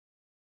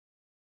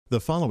The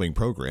following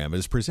program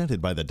is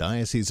presented by the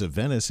Diocese of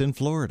Venice in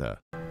Florida.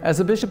 As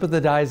a bishop of the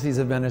Diocese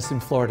of Venice in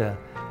Florida,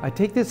 I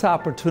take this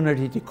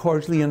opportunity to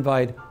cordially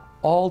invite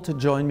all to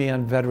join me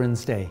on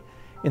Veterans Day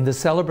in the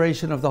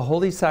celebration of the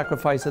Holy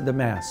Sacrifice of the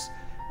Mass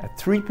at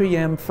 3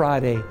 p.m.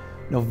 Friday,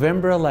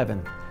 November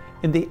 11th,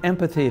 in the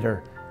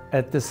amphitheater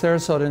at the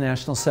Sarasota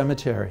National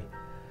Cemetery.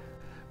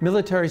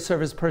 Military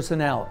service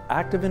personnel,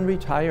 active and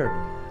retired,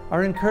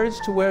 are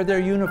encouraged to wear their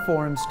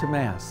uniforms to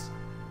Mass.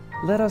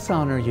 Let us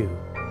honor you.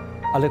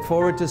 I look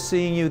forward to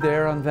seeing you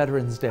there on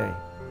Veterans Day.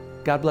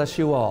 God bless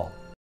you all.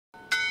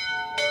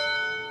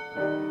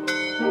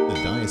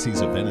 The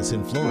Diocese of Venice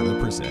in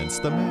Florida presents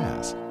the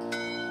Mass.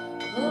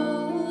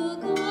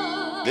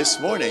 This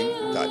morning,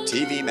 the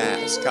TV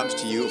Mass comes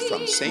to you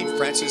from St.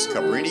 Francis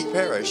Cabrini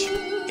Parish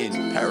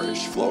in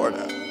Parrish,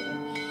 Florida.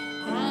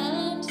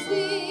 And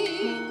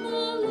sing the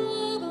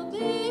love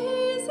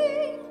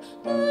amazing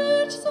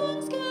that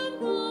songs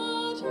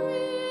cannot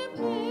repay.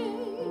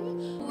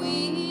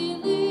 We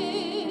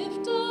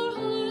lift our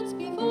hearts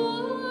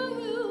before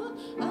you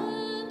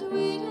and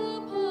wait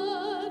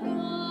upon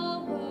your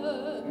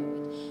word.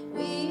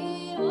 We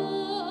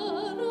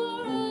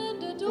honor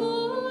and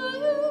adore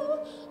you,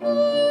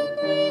 our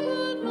great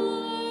and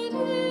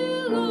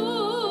mighty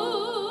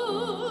Lord.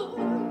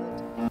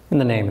 In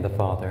the name of the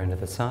Father, and of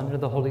the Son, and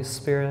of the Holy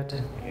Spirit.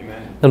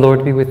 Amen. The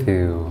Lord be with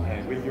you.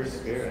 And with your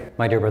spirit.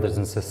 My dear brothers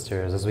and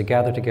sisters, as we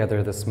gather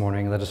together this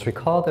morning, let us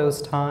recall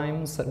those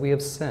times that we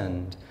have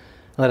sinned.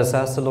 And let us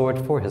ask the Lord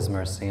for his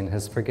mercy and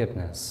his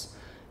forgiveness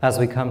as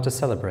we come to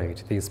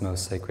celebrate these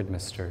most sacred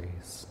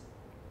mysteries.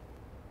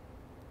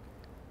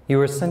 You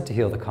were sent to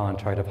heal the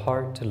contrite of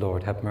heart.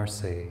 Lord, have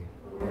mercy.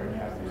 Lord,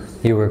 have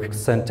mercy. You were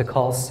sent to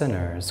call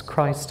sinners.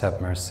 Christ, have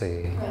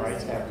mercy.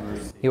 Christ, have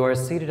mercy. You are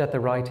seated at the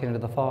right hand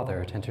of the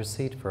Father to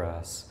intercede for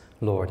us.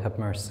 Lord, have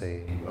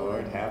mercy.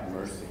 Lord, have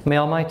mercy. May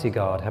Almighty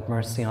God have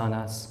mercy on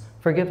us,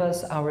 forgive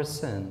us our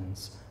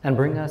sins, and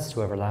bring us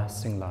to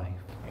everlasting life.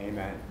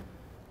 Amen.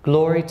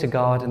 Glory to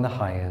God in the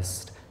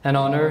highest, and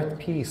on earth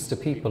peace to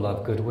people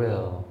of good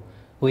will.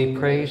 We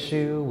praise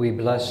you, we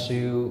bless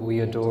you, we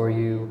adore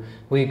you,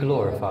 we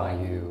glorify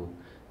you.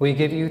 We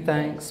give you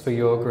thanks for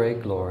your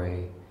great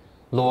glory.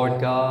 Lord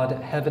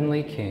God,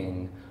 heavenly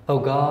King, O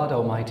God,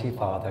 Almighty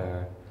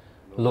Father,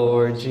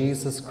 Lord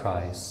Jesus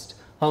Christ,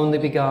 only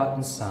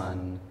begotten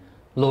Son,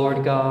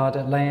 Lord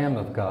God, Lamb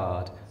of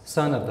God,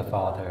 Son of the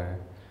Father,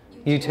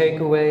 you take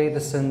away the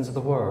sins of the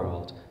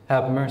world,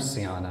 have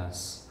mercy on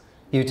us.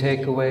 You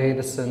take away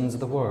the sins of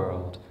the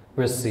world,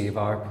 receive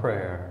our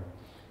prayer.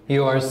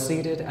 You are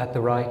seated at the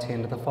right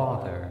hand of the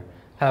Father,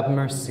 have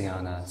mercy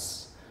on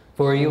us.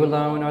 For you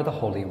alone are the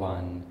Holy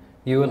One,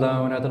 you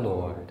alone are the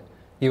Lord,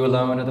 you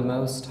alone are the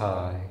Most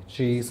High,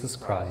 Jesus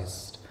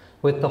Christ,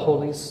 with the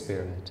Holy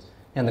Spirit,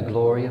 and the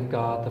glory of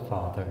God the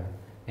Father.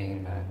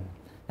 Amen.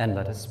 And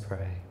let us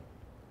pray.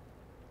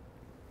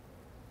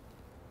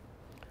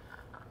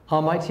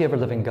 Almighty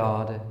ever-living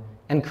God,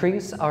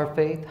 increase our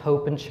faith,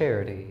 hope, and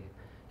charity,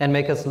 and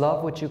make us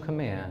love what you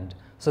command,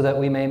 so that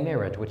we may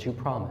merit what you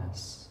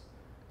promise.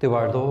 Through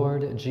our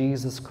Lord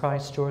Jesus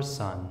Christ, your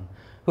Son,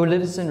 who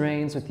lives and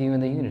reigns with you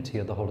in the unity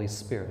of the Holy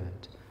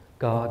Spirit,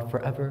 God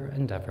forever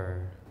and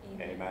ever.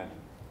 Amen.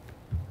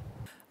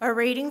 A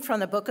reading from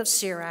the book of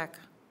Sirach.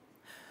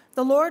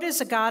 The Lord is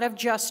a God of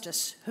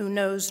justice who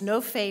knows no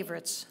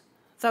favorites.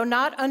 Though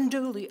not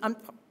unduly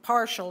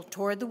impartial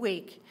toward the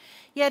weak,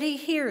 yet he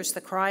hears the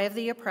cry of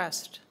the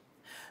oppressed.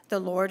 The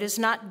Lord is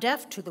not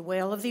deaf to the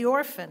wail of the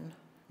orphan,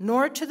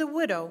 nor to the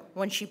widow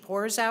when she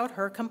pours out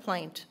her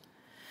complaint.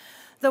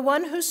 The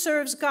one who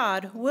serves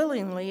God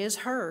willingly is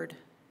heard.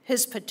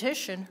 His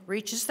petition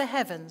reaches the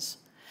heavens.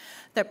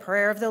 The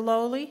prayer of the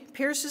lowly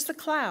pierces the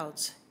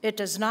clouds. It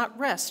does not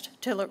rest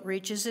till it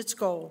reaches its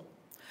goal,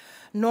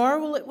 nor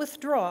will it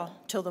withdraw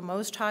till the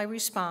Most High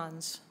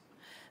responds.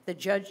 The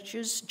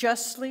judges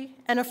justly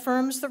and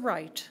affirms the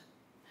right,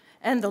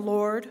 and the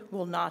Lord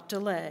will not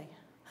delay.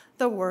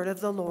 The word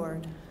of the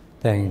Lord.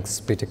 Thanks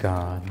be to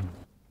God.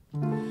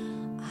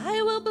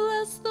 I will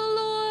bless the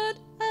Lord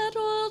at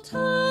all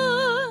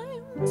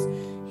times.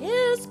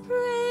 His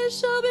praise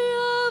shall be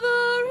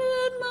ever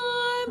in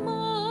my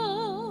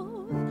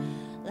mouth.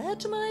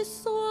 Let my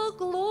soul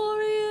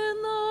glory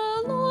in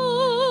the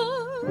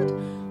Lord.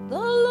 The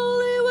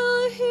lowly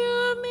will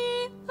hear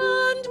me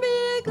and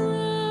be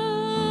glad.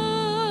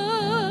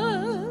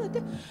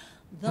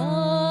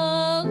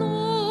 The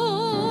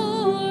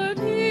Lord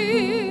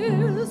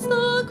hears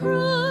the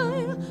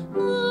cry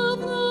of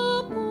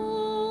the poor.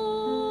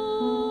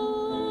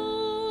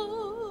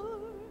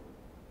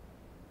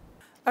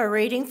 A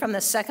reading from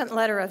the second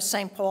letter of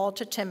St. Paul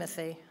to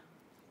Timothy.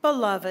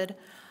 Beloved,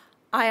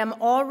 I am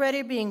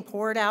already being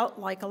poured out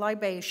like a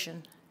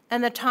libation,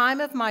 and the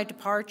time of my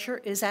departure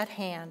is at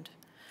hand.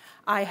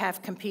 I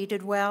have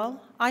competed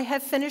well, I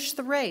have finished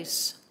the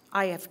race,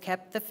 I have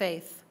kept the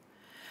faith.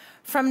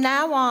 From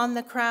now on,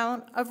 the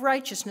crown of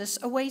righteousness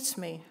awaits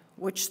me,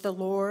 which the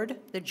Lord,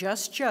 the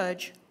just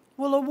judge,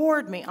 will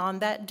award me on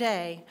that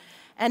day,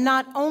 and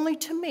not only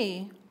to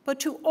me,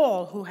 but to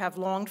all who have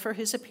longed for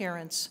his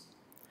appearance.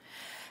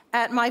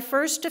 At my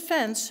first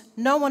defense,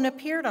 no one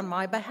appeared on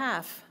my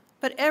behalf,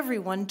 but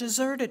everyone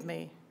deserted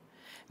me.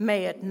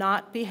 May it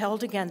not be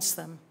held against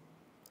them.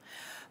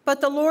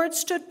 But the Lord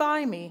stood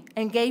by me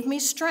and gave me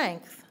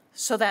strength,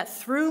 so that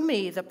through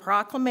me the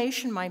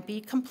proclamation might be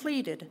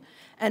completed,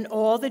 and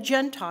all the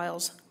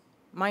Gentiles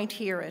might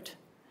hear it.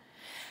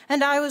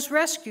 And I was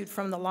rescued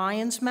from the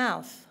lion's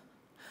mouth.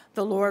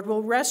 The Lord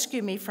will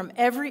rescue me from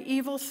every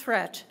evil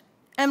threat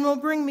and will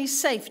bring me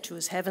safe to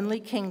his heavenly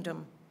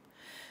kingdom.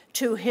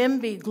 To him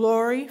be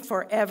glory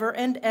forever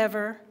and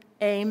ever.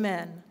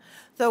 Amen.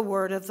 The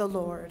word of the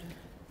Lord.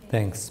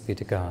 Thanks be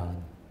to God.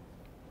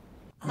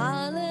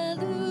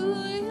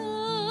 Alleluia,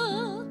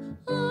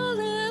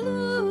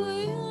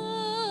 alleluia,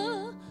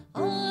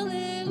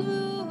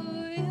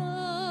 alleluia,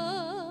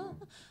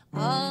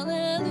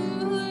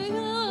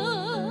 alleluia,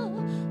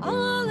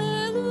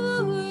 alleluia,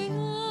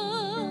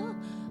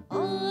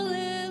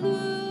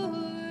 alleluia.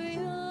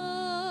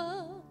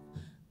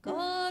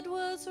 God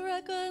was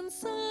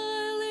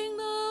reconciling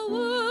the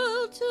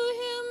world to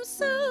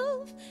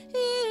himself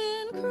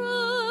in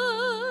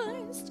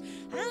Christ,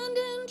 and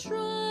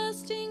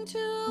entrusting to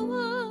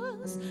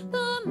us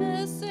the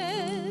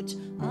message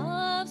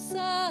of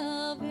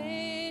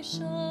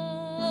salvation.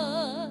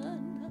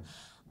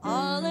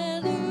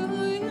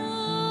 Alleluia,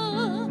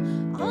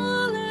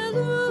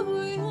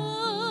 alleluia,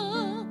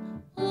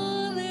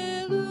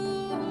 alleluia.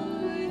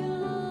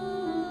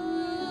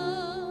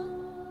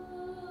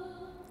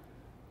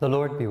 The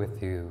Lord be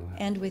with you.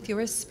 And with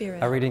your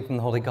spirit. A reading from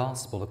the Holy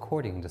Gospel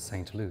according to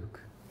St.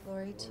 Luke.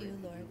 Glory to you,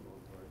 Lord.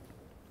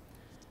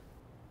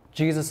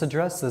 Jesus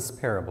addressed this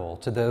parable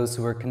to those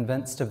who were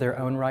convinced of their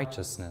own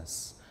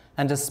righteousness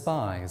and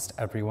despised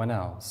everyone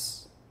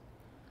else.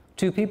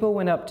 Two people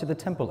went up to the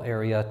temple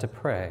area to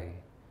pray.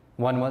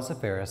 One was a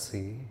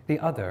Pharisee, the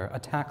other a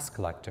tax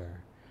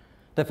collector.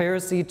 The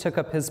Pharisee took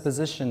up his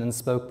position and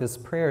spoke this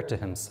prayer to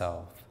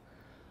himself.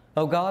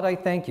 "O God, I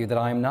thank you that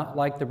I am not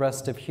like the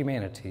rest of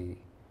humanity,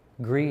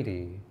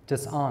 greedy,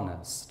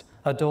 dishonest,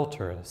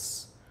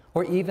 adulterous,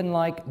 or even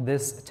like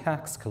this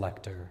tax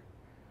collector.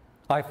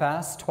 I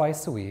fast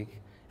twice a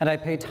week, and I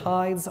pay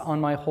tithes on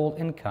my whole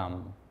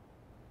income."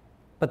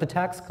 But the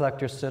tax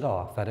collector stood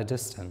off at a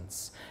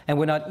distance and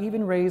would not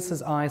even raise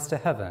his eyes to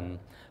heaven,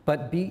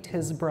 but beat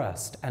his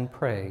breast and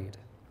prayed,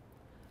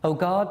 "O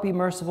God, be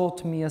merciful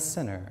to me, a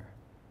sinner."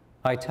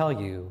 I tell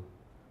you,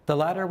 the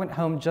latter went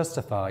home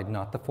justified,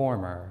 not the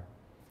former.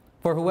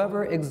 For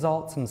whoever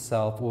exalts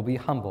himself will be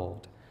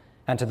humbled,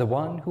 and to the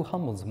one who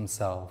humbles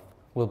himself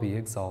will be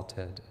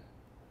exalted.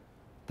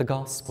 The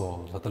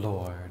Gospel of the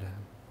Lord.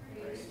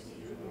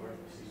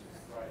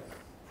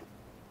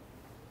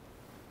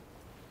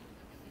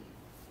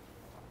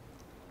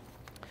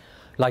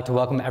 I'd like to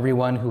welcome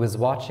everyone who is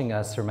watching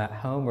us from at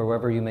home or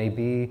wherever you may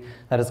be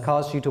that has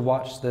caused you to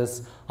watch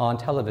this on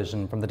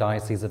television from the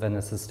Diocese of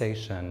Venice's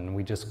station.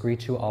 We just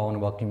greet you all and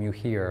welcome you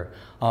here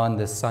on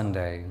this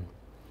Sunday.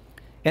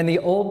 In the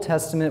Old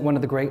Testament, one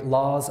of the great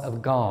laws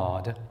of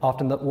God,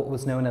 often what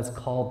was known as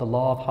called the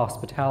law of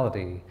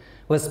hospitality,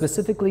 was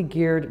specifically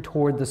geared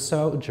toward the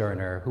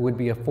sojourner, who would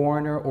be a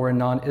foreigner or a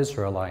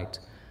non-Israelite,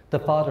 the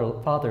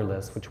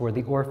fatherless, which were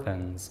the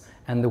orphans,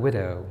 and the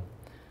widow.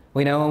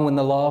 We know when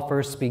the law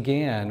first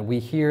began, we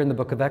hear in the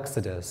book of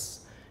Exodus,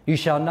 "You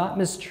shall not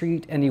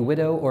mistreat any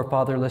widow or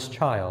fatherless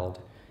child.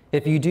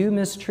 If you do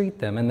mistreat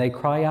them and they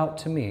cry out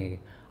to me,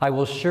 I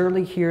will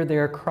surely hear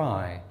their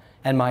cry,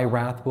 and my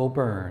wrath will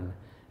burn,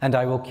 and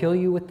I will kill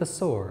you with the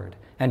sword,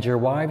 and your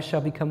wives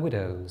shall become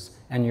widows,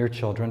 and your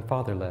children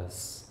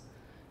fatherless."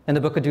 In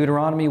the book of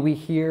Deuteronomy, we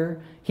hear,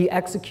 "He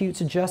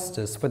executes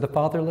justice for the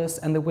fatherless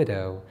and the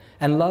widow,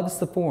 and loves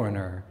the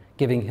foreigner,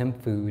 giving him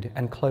food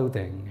and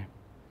clothing."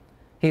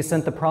 He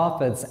sent the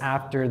prophets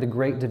after the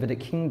great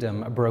Davidic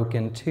kingdom broke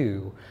in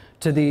two,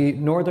 to the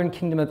northern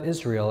kingdom of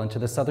Israel and to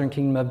the southern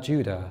kingdom of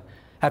Judah,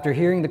 after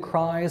hearing the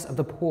cries of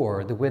the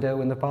poor, the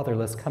widow, and the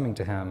fatherless coming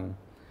to him.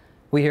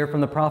 We hear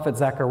from the prophet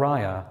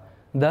Zechariah,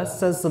 "Thus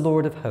says the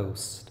Lord of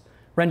hosts,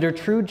 render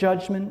true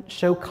judgment,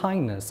 show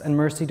kindness and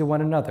mercy to one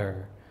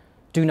another.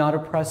 Do not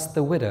oppress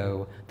the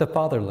widow, the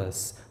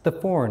fatherless, the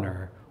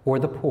foreigner, or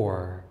the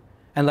poor,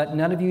 and let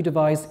none of you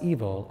devise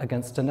evil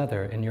against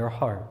another in your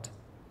heart."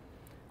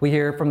 We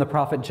hear from the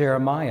prophet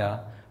Jeremiah,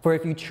 "For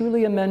if you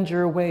truly amend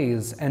your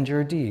ways and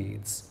your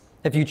deeds,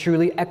 if you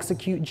truly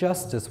execute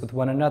justice with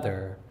one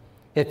another,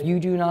 if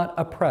you do not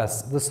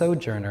oppress the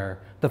sojourner,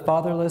 the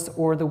fatherless,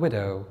 or the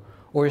widow,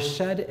 or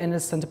shed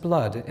innocent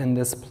blood in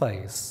this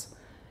place,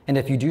 and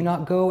if you do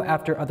not go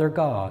after other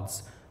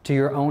gods to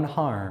your own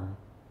harm,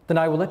 then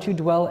I will let you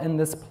dwell in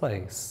this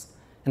place,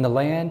 in the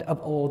land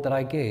of old that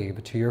I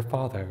gave to your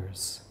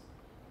fathers."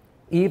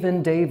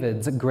 Even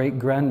David's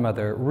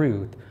great-grandmother,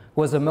 Ruth,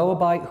 was a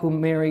Moabite who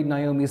married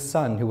Naomi's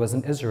son, who was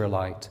an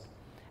Israelite.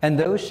 And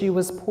though she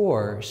was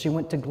poor, she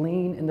went to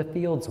glean in the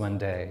fields one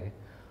day.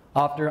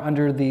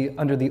 Under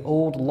the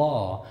old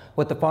law,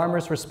 what the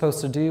farmers were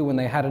supposed to do when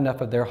they had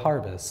enough of their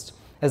harvest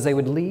is they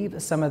would leave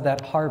some of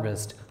that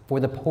harvest for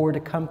the poor to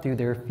come through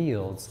their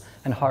fields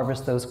and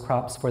harvest those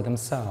crops for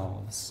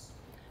themselves.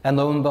 And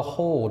lo and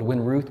behold,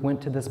 when Ruth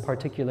went to this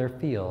particular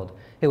field,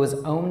 it was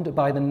owned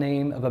by the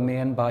name of a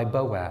man by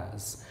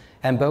Boaz.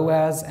 And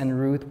Boaz and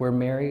Ruth were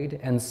married,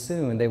 and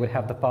soon they would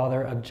have the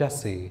father of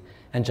Jesse.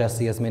 And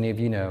Jesse, as many of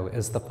you know,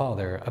 is the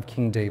father of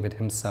King David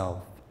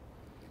himself.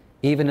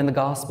 Even in the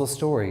gospel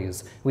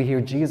stories, we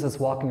hear Jesus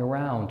walking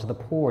around to the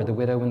poor, the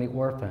widow, and the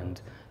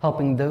orphaned,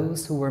 helping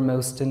those who were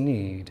most in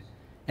need.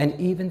 And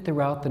even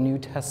throughout the New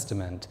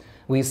Testament,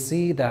 we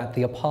see that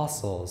the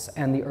apostles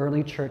and the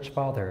early church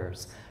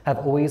fathers have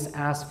always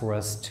asked for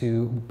us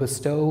to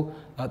bestow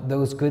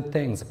those good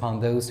things upon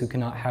those who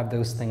cannot have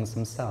those things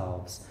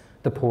themselves,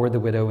 the poor, the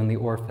widow, and the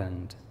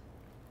orphaned.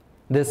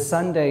 This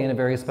Sunday, in a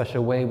very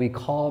special way, we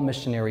call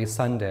Missionary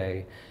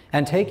Sunday.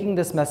 And taking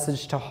this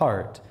message to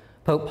heart,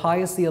 Pope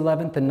Pius XI in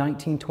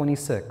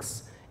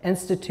 1926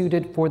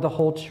 instituted for the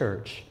whole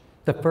church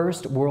the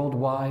first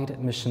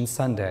worldwide Mission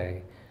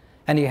Sunday.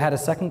 And he had a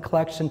second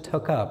collection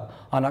took up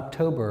on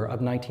October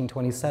of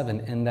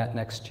 1927 in that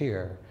next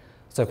year.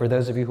 So for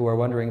those of you who are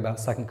wondering about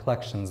second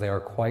collections, they are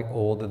quite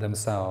old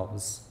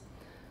themselves.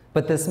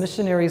 But this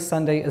Missionary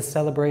Sunday is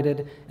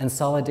celebrated in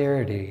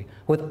solidarity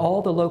with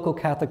all the local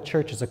Catholic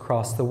churches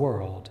across the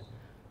world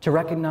to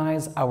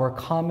recognize our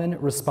common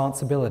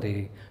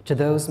responsibility to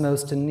those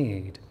most in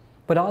need,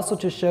 but also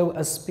to show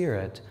a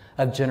spirit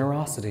of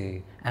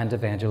generosity and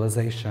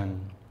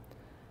evangelization.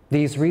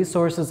 These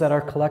resources that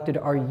are collected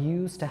are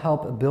used to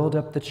help build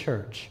up the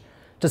church,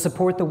 to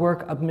support the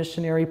work of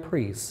missionary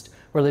priests,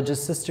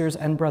 religious sisters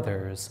and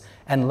brothers,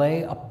 and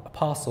lay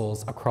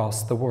apostles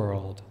across the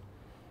world.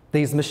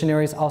 These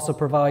missionaries also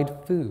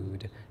provide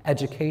food,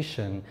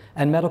 education,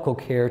 and medical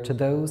care to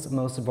those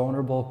most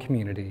vulnerable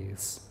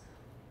communities.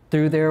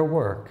 Through their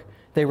work,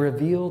 they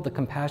reveal the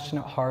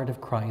compassionate heart of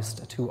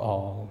Christ to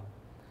all.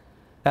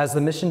 As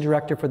the mission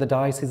director for the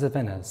Diocese of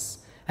Venice,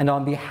 and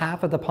on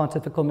behalf of the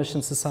Pontifical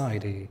Mission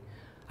Society,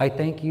 I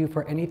thank you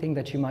for anything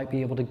that you might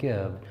be able to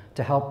give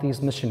to help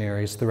these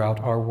missionaries throughout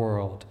our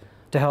world,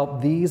 to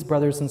help these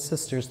brothers and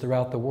sisters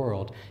throughout the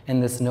world in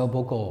this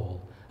noble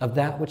goal of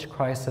that which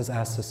Christ has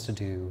asked us to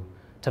do,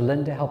 to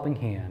lend a helping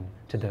hand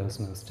to those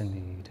most in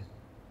need.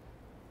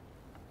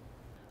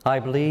 I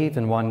believe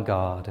in one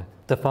God,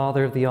 the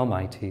Father of the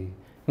Almighty,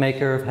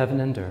 maker of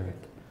heaven and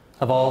earth,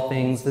 of all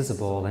things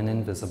visible and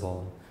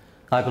invisible.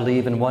 I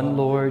believe in one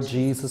Lord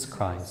Jesus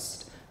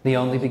Christ, the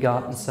only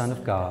begotten Son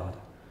of God,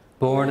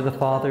 born of the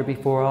Father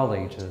before all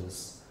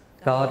ages,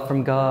 God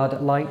from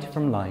God, light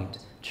from light,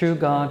 true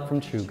God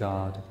from true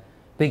God,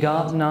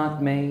 begotten,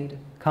 not made,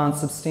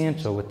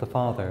 consubstantial with the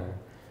Father.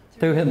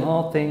 Through him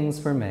all things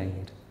were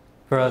made.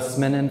 For us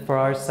men and for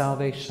our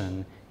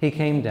salvation, he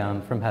came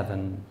down from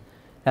heaven,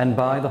 and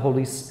by the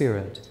Holy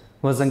Spirit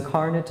was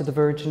incarnate to the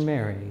Virgin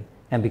Mary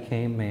and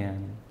became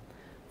man.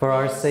 For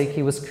our sake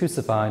he was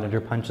crucified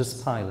under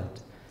Pontius Pilate.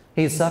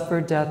 He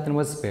suffered death and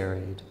was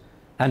buried,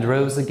 and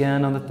rose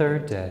again on the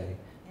third day,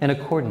 in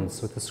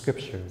accordance with the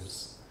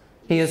Scriptures.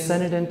 He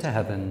ascended into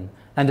heaven,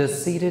 and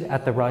is seated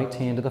at the right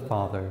hand of the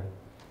Father.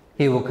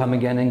 He will come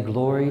again in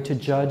glory to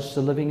judge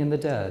the living and the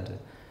dead,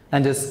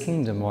 and his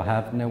kingdom will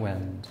have no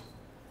end.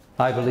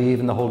 I believe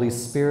in the Holy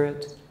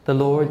Spirit, the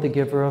Lord, the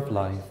giver of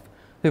life,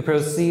 who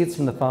proceeds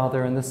from the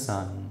Father and the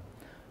Son,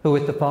 who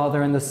with the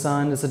Father and the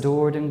Son is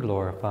adored and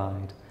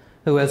glorified,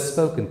 who has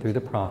spoken through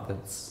the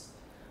prophets.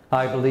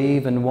 I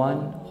believe in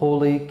one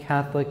holy,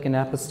 Catholic, and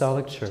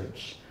Apostolic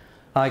Church.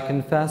 I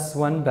confess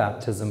one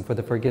baptism for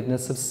the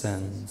forgiveness of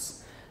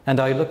sins, and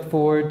I look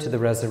forward to the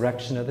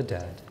resurrection of the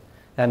dead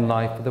and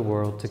life of the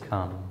world to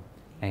come.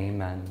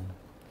 Amen.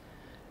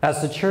 As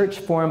the Church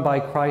formed by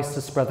Christ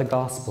to spread the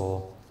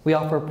gospel, we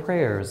offer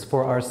prayers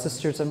for our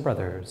sisters and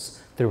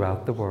brothers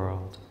throughout the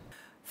world.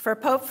 For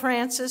Pope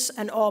Francis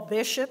and all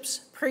bishops,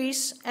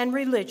 priests, and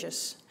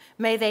religious,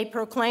 may they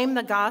proclaim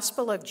the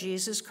gospel of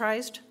Jesus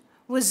Christ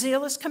with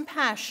zealous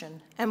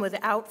compassion and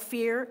without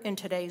fear in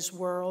today's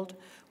world.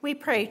 We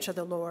pray to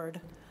the Lord.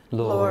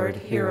 Lord,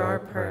 hear our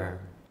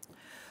prayer.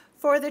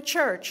 For the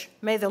Church,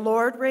 may the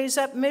Lord raise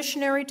up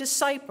missionary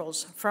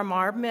disciples from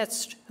our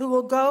midst who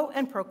will go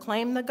and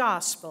proclaim the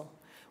gospel.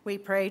 We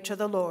pray to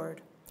the Lord.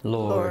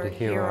 Lord,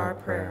 hear our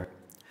prayer.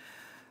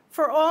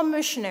 For all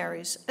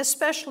missionaries,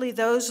 especially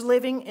those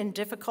living in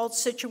difficult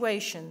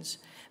situations,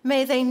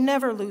 may they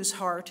never lose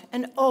heart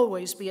and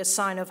always be a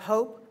sign of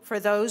hope for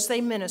those they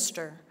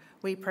minister.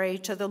 We pray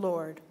to the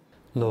Lord.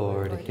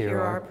 Lord,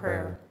 hear our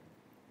prayer.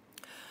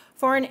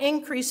 For an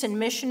increase in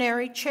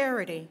missionary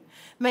charity,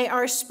 may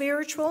our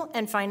spiritual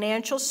and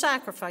financial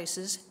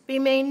sacrifices be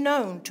made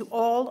known to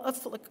all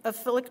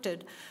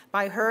afflicted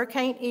by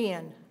Hurricane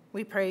Ian.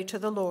 We pray to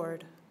the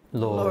Lord.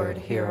 Lord,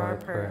 hear our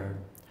prayer.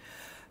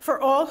 For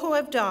all who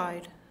have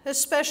died,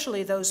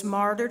 especially those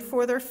martyred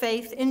for their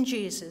faith in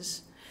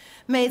Jesus,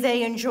 may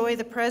they enjoy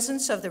the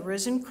presence of the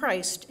risen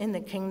Christ in the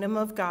kingdom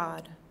of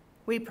God.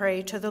 We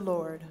pray to the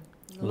Lord.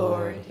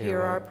 Lord,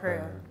 hear our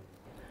prayer.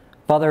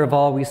 Father of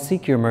all, we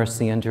seek your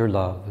mercy and your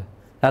love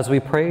as we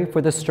pray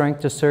for the strength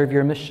to serve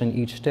your mission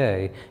each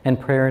day in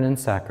prayer and in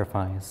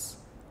sacrifice.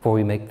 For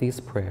we make these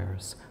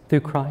prayers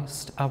through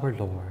Christ our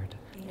Lord.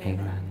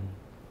 Amen.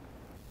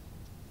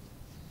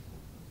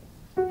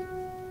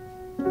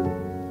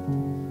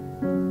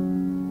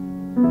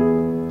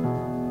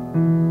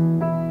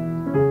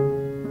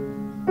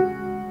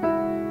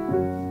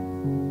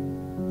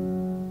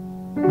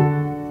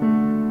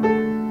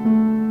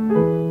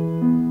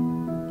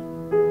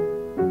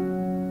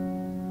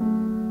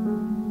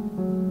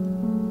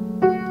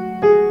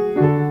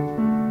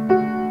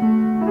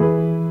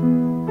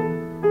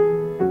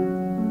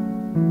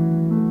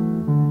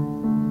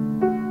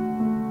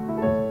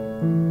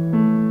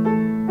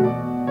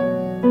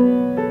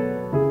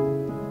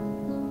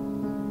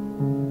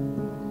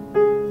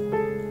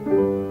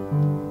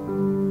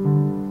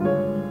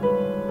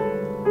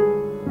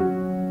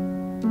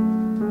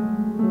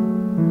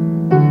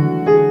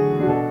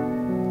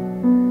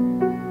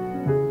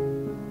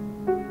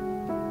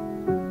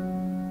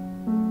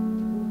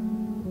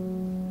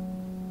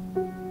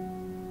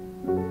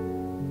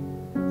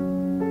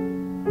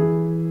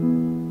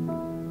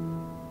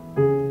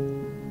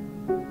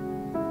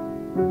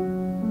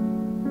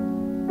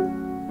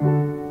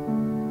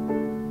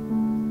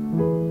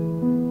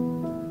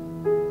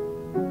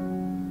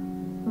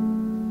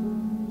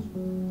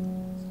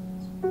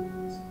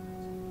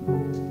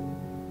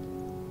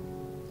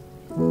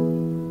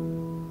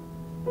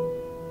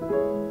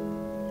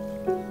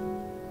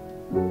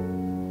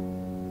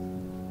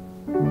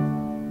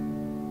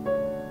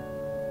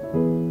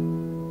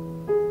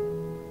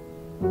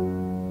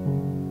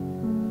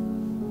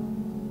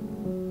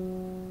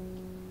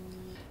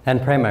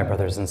 And pray, my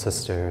brothers and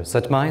sisters,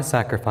 that my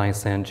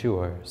sacrifice and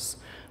yours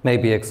may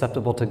be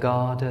acceptable to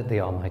God, the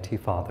Almighty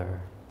Father.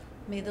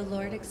 May the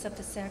Lord accept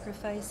the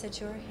sacrifice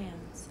at your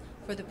hands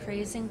for the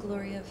praise and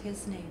glory of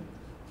his name,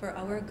 for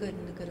our good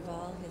and the good of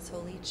all his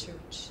holy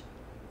church.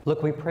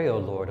 Look, we pray, O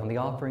Lord, on the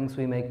offerings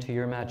we make to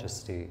your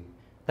majesty,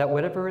 that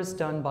whatever is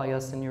done by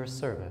us in your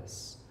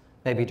service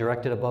may be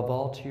directed above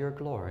all to your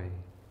glory,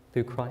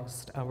 through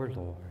Christ our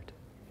Lord.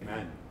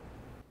 Amen.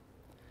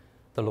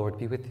 The Lord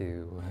be with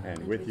you.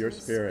 And with your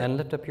spirit. And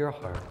lift up your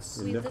hearts.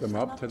 We lift them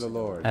up to the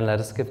Lord. And let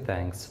us give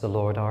thanks to the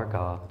Lord our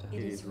God.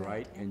 It is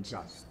right and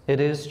just. It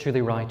is truly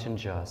right and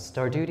just,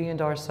 our duty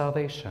and our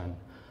salvation,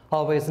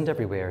 always and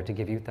everywhere to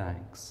give you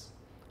thanks.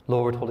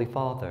 Lord, Holy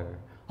Father,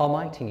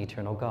 Almighty and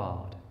eternal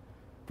God,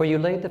 for you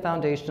laid the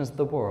foundations of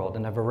the world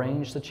and have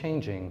arranged the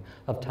changing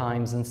of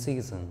times and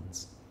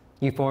seasons.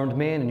 You formed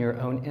man in your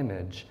own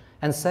image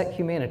and set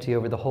humanity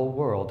over the whole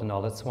world in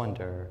all its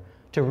wonder,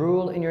 to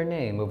rule in your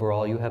name over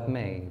all you have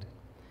made,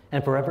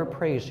 and forever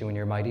praise you in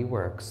your mighty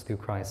works through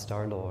Christ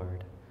our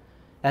Lord.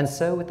 And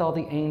so with all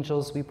the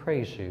angels we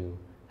praise you,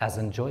 as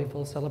in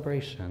joyful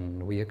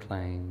celebration we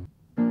acclaim.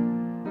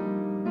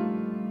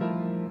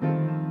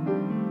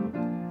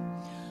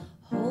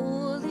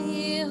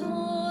 Holy,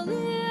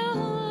 holy,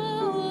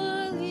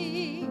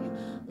 holy,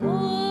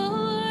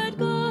 Lord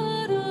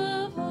God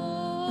of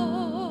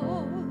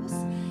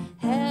hosts,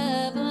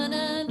 heaven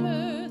and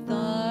earth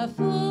are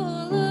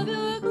full of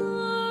your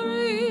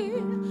glory.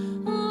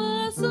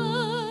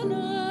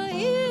 Hosanna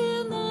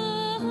in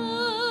the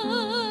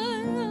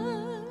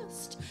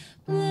highest.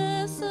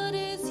 Blessed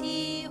is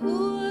he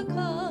who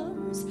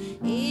comes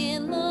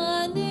in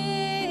the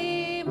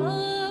name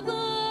of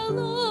the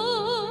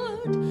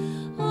Lord.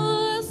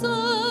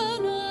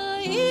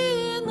 Hosanna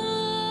in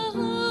the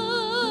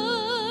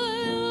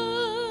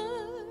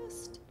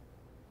highest.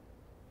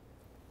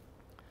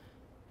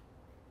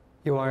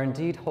 You are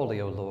indeed holy,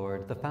 O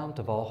Lord, the fount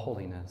of all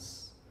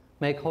holiness.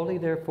 Make holy,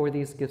 therefore,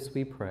 these gifts,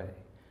 we pray,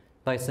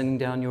 by sending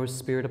down your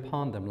Spirit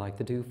upon them like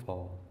the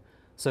dewfall,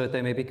 so that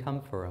they may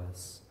become for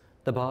us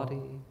the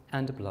body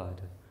and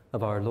blood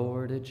of our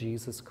Lord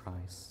Jesus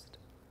Christ.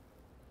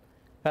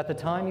 At the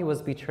time he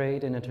was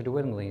betrayed and entered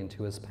willingly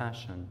into his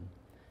passion,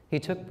 he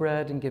took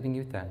bread and giving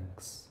you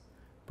thanks,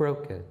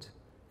 broke it,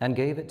 and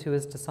gave it to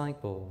his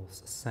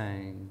disciples,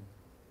 saying,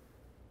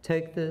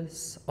 "Take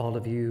this, all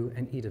of you,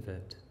 and eat of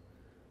it,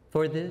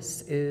 for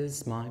this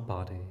is my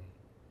body,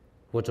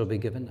 which will be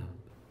given up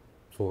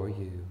for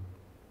you."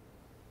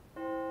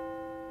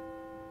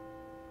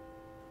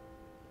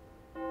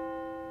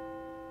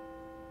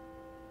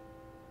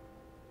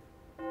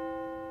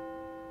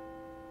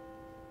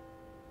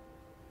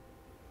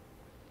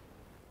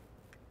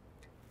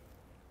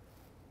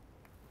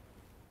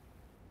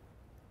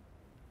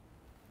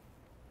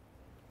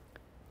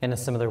 In a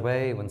similar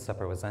way, when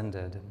supper was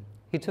ended,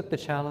 he took the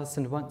chalice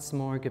and once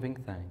more giving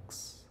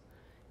thanks,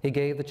 he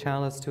gave the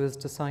chalice to his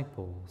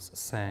disciples,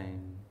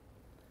 saying,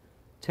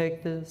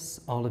 "Take this,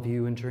 all of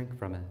you, and drink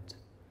from it,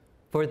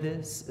 for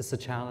this is the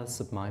chalice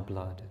of my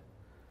blood,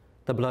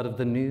 the blood of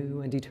the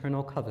new and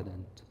eternal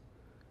covenant,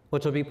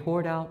 which will be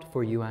poured out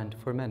for you and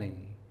for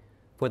many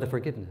for the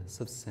forgiveness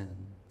of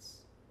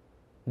sins.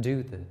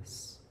 Do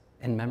this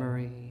in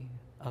memory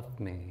of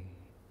me."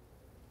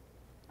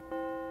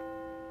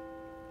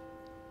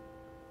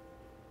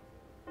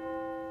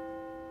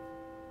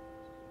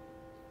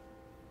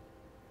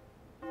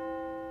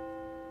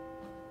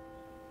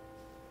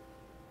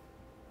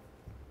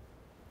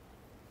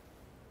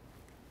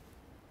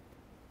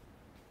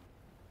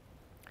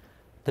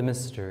 The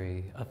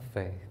mystery of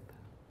faith.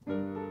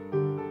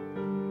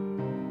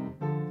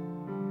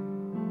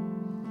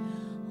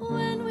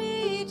 When we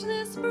eat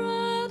this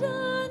bread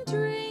and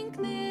drink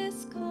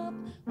this cup,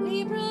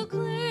 we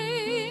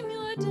proclaim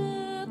your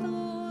death,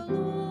 O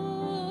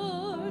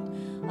Lord,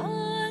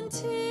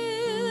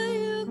 until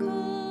you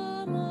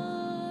come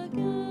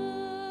again.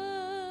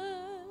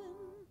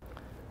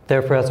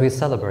 Therefore, as we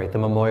celebrate the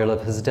memorial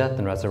of his death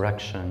and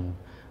resurrection,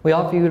 we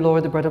offer you,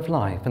 Lord, the bread of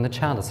life and the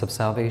chalice of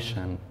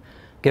salvation,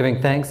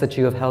 giving thanks that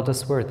you have held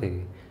us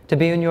worthy to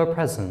be in your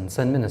presence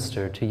and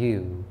minister to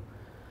you.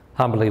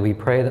 Humbly we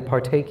pray that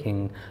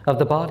partaking of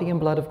the body and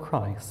blood of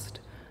Christ,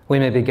 we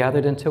may be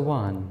gathered into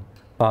one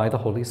by the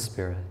Holy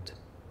Spirit.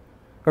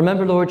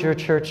 Remember, Lord, your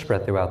church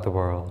spread throughout the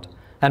world,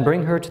 and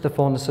bring her to the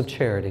fullness of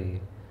charity,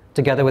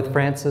 together with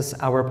Francis,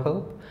 our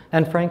Pope,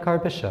 and Frank, our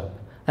Bishop,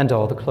 and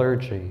all the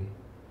clergy.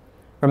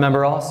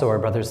 Remember also our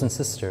brothers and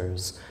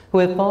sisters who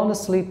have fallen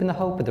asleep in the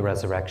hope of the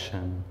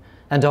resurrection,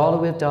 and all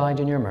who have died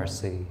in your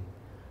mercy.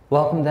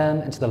 Welcome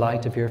them into the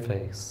light of your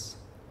face.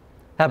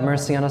 Have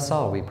mercy on us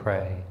all, we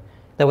pray,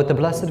 that with the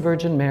Blessed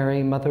Virgin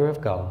Mary, Mother of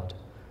God,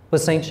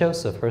 with Saint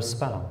Joseph, her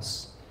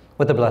spouse,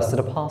 with the blessed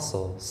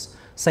apostles,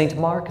 Saint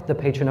Mark, the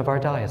patron of our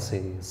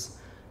diocese,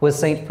 with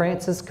Saint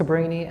Francis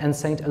Cabrini and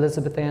Saint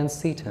Elizabeth Ann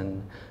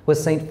Seton, with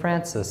Saint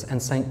Francis and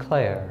Saint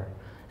Clare,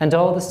 and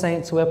all the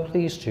saints who have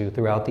pleased you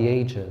throughout the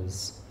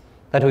ages,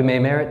 that we may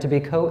merit to be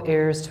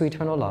co-heirs to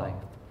eternal life,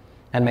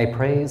 and may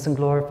praise and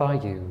glorify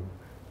you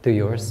through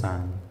your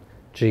Son,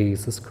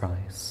 Jesus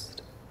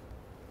Christ.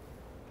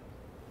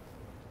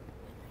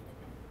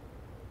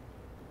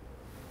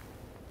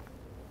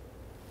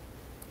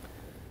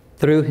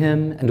 Through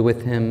him, and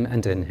with him,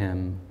 and in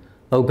him,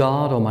 O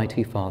God,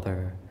 Almighty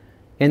Father,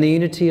 in the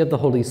unity of the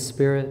Holy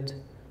Spirit,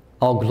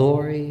 all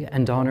glory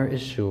and honor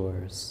is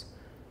yours,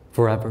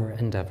 forever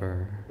and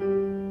ever.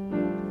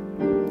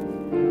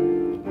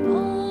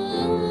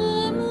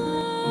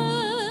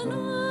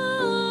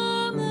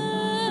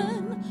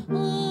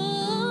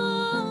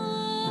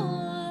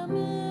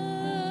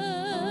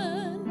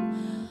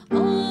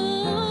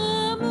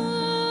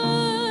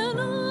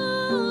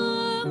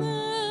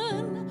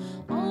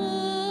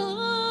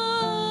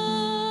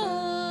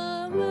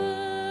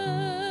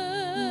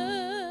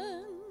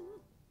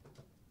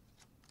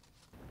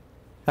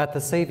 At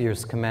the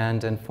Savior's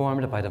command,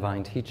 informed by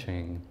divine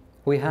teaching,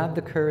 we have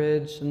the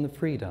courage and the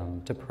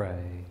freedom to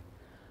pray.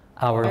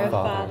 Our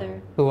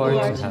Father, who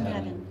art in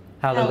heaven,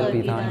 hallowed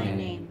be thy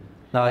name.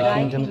 Thy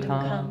kingdom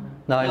come,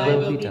 thy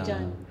will be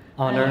done,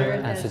 on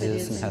earth as it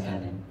is in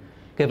heaven.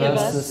 Give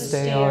us this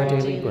day our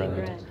daily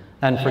bread,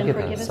 and forgive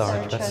us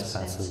our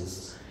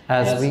trespasses,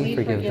 as we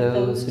forgive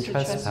those who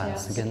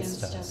trespass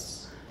against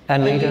us.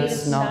 And lead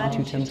us not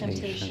into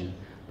temptation,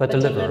 but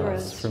deliver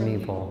us from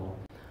evil.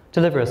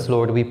 Deliver us,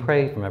 Lord, we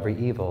pray, from every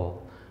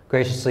evil.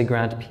 Graciously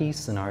grant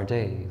peace in our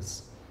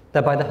days,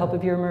 that by the help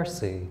of your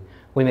mercy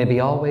we may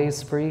be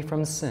always free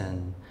from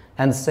sin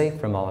and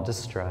safe from all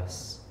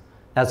distress,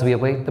 as we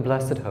await the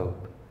blessed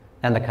hope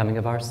and the coming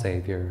of our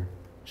Savior,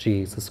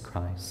 Jesus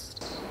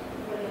Christ.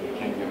 The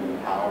kingdom,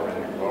 power,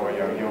 and the glory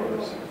are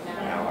yours,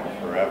 now and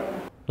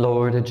forever.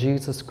 Lord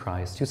Jesus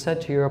Christ, you said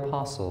to your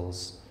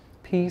apostles,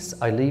 "Peace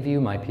I leave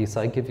you, my peace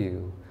I give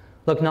you.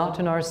 Look not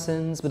on our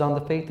sins, but on the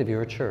faith of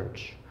your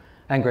church,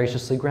 and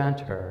graciously grant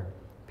her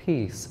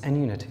peace and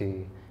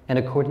unity in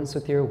accordance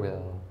with your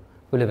will,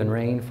 who live and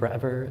reign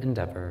forever and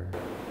ever."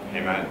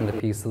 Amen. And the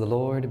peace of the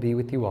Lord be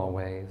with you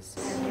always.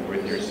 And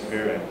with your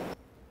spirit.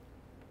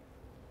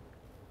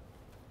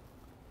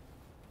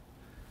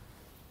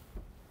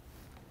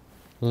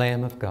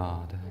 Lamb of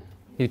God,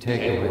 you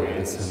take away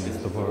the sins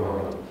of the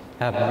world,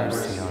 have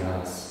mercy on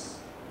us.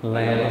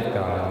 Lamb of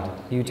God,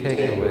 you take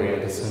away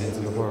the sins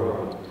of the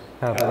world,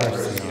 have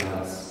mercy on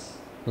us.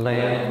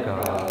 Lamb of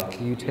God,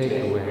 you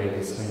take away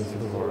the sins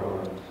of the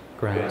world,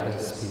 grant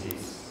us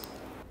peace.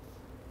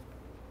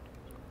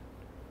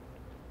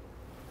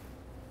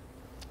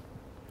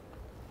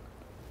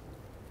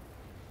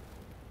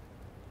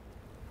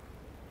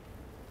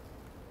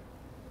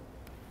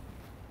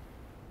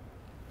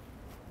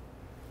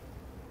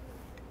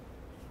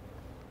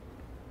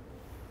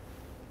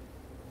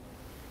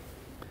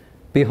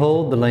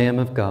 Behold the Lamb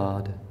of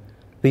God.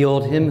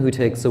 Behold him who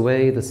takes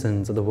away the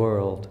sins of the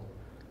world.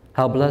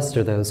 How blessed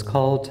are those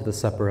called to the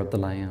supper of the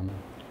Lamb.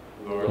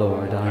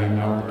 Lord, I am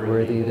not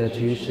worthy that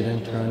you should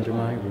enter under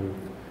my roof,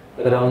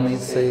 but only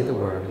say the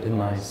word, and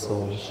my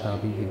soul shall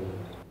be healed.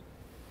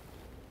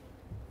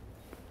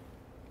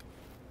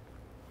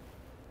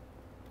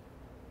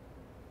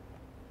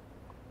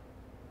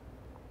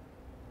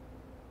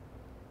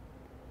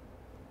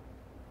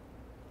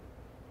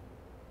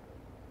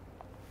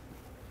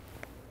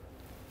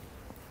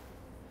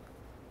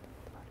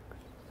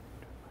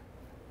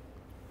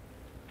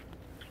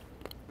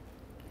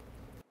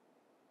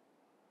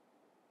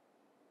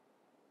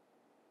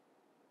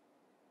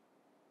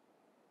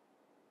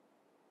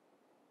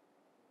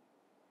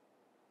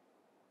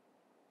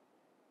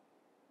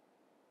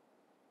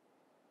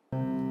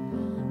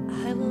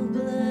 I will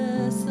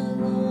bless the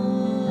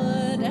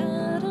Lord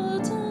at all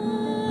times.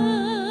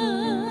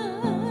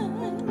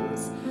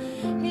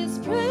 His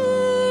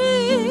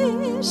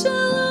praise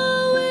shall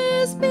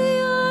always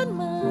be on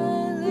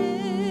my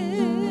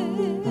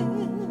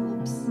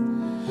lips.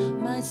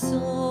 My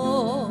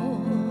soul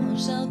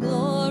shall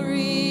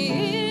glory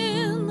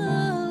in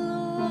the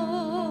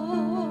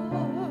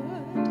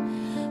Lord,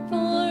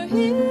 for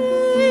he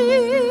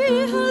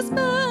has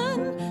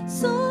been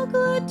so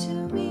good to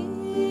me.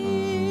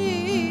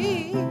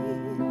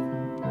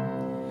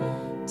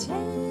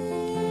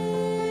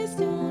 Taste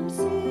and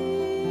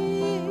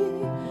see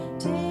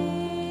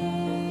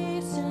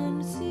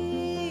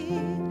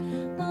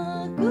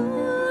the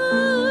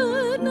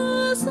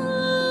goodness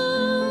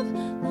of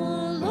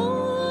the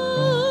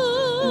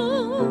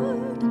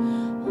Lord.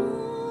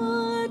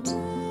 Oh,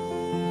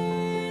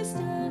 taste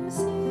and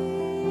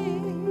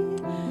see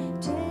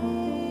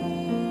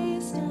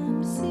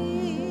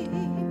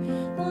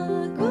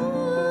the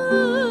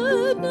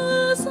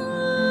goodness of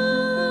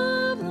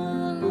the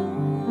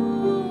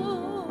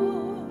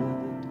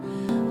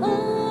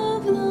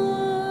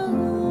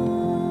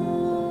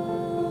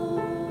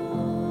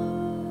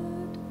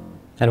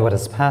And what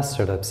has passed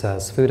our lips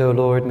as food, O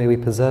Lord, may we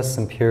possess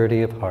in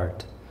purity of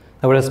heart.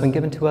 And what has been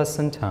given to us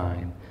in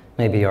time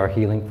may be our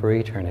healing for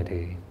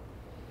eternity.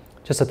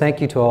 Just a thank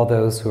you to all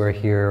those who are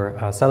here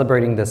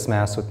celebrating this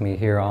Mass with me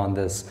here on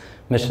this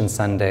Mission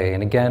Sunday.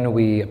 And again,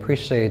 we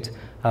appreciate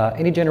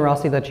any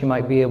generosity that you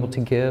might be able to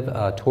give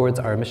towards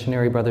our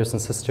missionary brothers and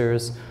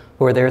sisters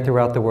who are there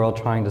throughout the world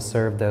trying to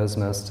serve those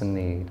most in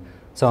need.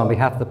 So on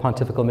behalf of the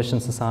Pontifical Mission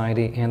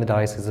Society and the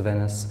Diocese of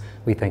Venice,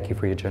 we thank you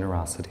for your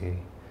generosity.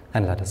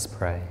 And let us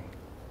pray.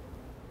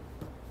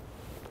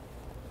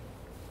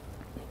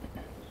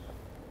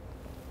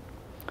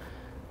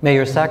 May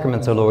your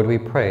sacraments, O Lord, we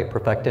pray,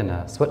 perfect in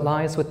us what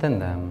lies within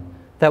them,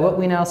 that what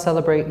we now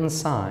celebrate in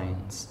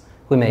signs,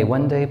 we may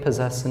one day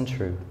possess in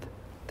truth,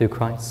 through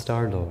Christ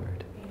our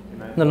Lord.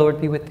 Amen. And the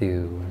Lord be with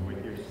you. And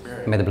with your spirit.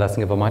 And may the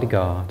blessing of Almighty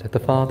God, the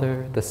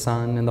Father, the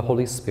Son, and the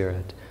Holy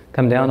Spirit,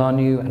 come down on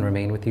you and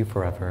remain with you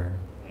forever.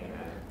 Amen.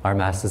 Our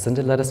Mass is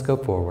ended. Let us go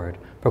forward,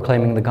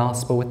 proclaiming the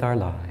gospel with our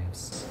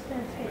lives.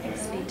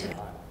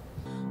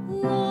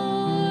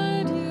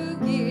 Lord, you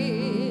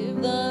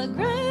give the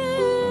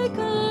Great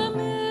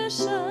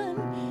Commission,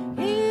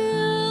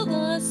 heal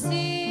the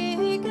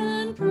sick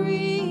and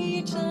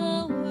preach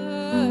the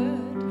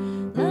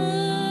word,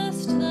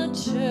 lest the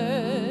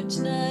church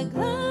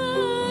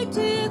neglect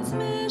its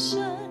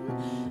mission,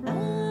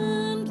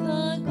 and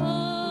the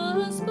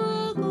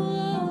gospel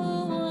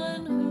go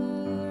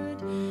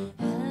unheard.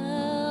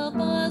 Help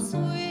us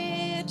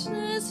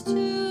witness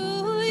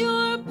to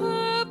your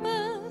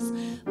purpose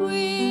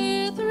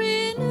with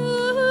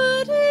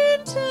renewed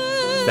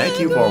intent. Thank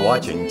you for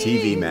watching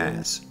TV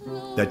Mass.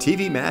 The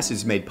TV Mass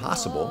is made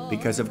possible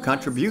because of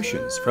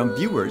contributions from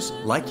viewers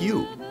like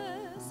you.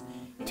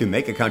 To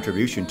make a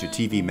contribution to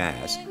TV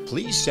Mass,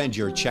 please send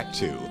your check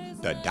to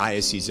the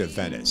Diocese of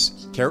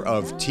Venice, care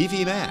of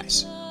TV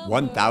Mass,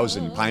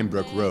 1000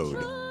 Pinebrook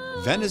Road,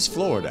 Venice,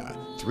 Florida,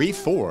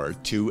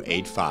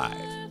 34285.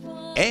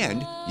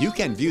 And you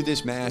can view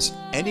this Mass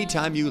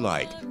anytime you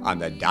like on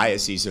the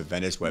Diocese of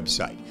Venice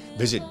website.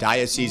 Visit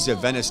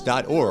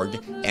dioceseofvenice.org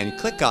and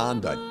click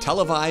on the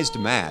Televised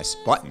Mass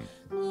button.